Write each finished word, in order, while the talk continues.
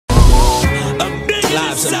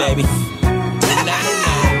Listen, baby.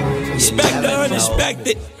 Expect the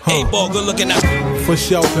unexpected. Hey, boy, good looking out. For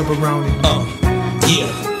sure, pepperoni.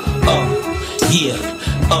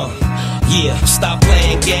 Yeah. Stop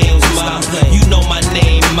playing games, ma. You know my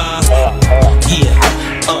name, ma.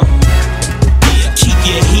 Keep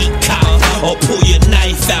your heat cold or pull your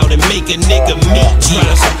knife out and make a nigga meat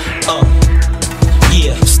drop.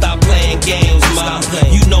 Stop playing games, ma.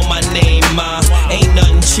 You know my name, ma. Ain't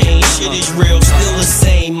nothing changed, shit is real, still the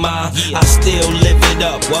same, ma. I still live it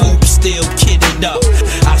up, whoop, still kitted up.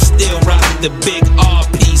 I still rock the big R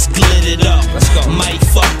piece, glittered up. Might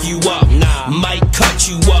fuck you up, might cut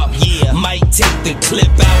you up, might take the clip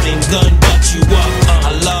out and gun butt you up.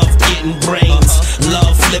 I love getting brains,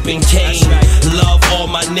 love flipping cane, love all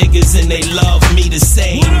my niggas and they love me the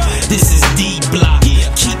same. This is D-Block,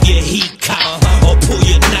 keep your heat cocked or pull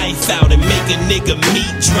your knife out and make a nigga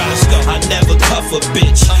meat drop. I never cuff a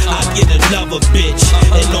bitch, I get another bitch,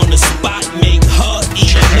 and on the spot make her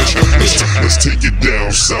eat another bitch. Let's take it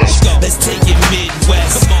down south. Let's take it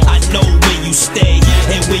Midwest. I know where you stay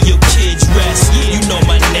and where your kids rest. You know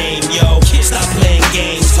my name, yo. Stop playing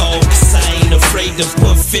games, ho. 'Cause I ain't afraid to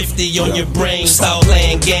put 50 on your brain. Stop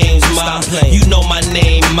playing games, ma. You know my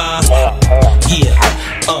name, ma.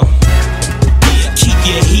 Keep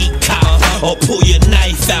your heat cold or pull your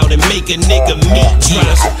knife out and make a nigga meat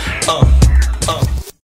drop.